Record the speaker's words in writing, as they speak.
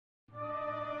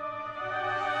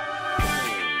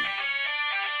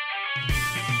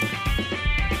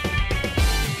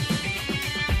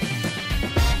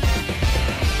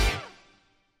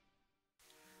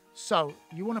So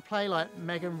you want to play like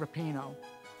Megan Rapinoe.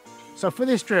 So for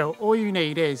this drill, all you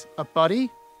need is a buddy,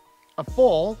 a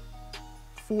ball,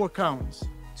 4 cones.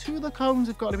 2 of the cones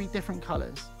have got to be different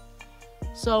colors.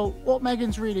 So what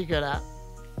Megan's really good at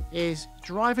is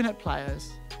driving at players,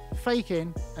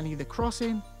 faking and either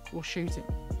crossing or shooting.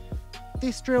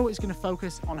 This drill is going to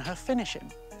focus on her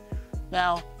finishing.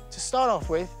 Now, to start off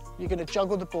with, you're going to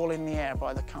juggle the ball in the air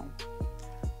by the cone.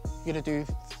 You're going to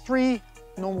do 3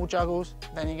 normal juggles,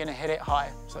 then you're going to hit it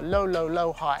high. So low, low,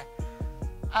 low, high.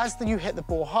 As you hit the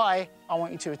ball high, I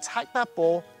want you to attack that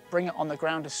ball, bring it on the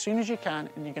ground as soon as you can,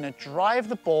 and you're going to drive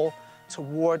the ball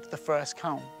toward the first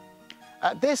cone.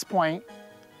 At this point,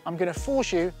 I'm going to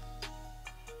force you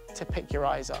to pick your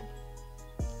eyes up.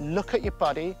 Look at your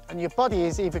buddy, and your buddy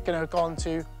is either going to go on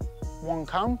to one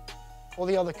cone or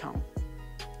the other cone.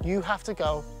 You have to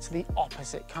go to the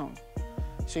opposite cone.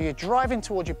 So you're driving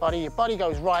towards your buddy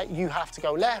goes right, you have to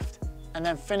go left, and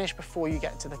then finish before you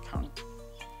get to the cone.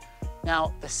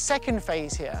 Now, the second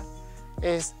phase here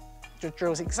is the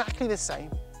drill's exactly the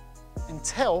same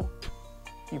until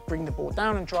you bring the ball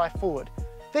down and drive forward.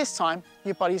 This time,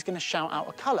 your buddy's going to shout out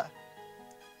a colour.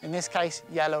 In this case,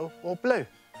 yellow or blue.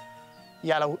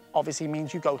 Yellow obviously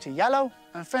means you go to yellow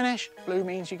and finish. Blue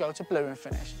means you go to blue and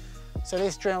finish. So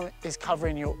this drill is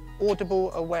covering your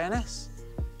audible awareness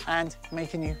and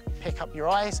making you pick up your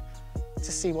eyes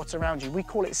to see what's around you. We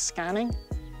call it scanning.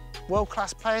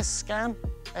 World-class players scan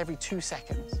every 2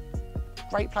 seconds.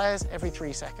 Great players every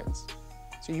 3 seconds.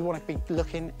 So you want to be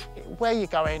looking where you're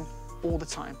going all the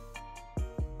time.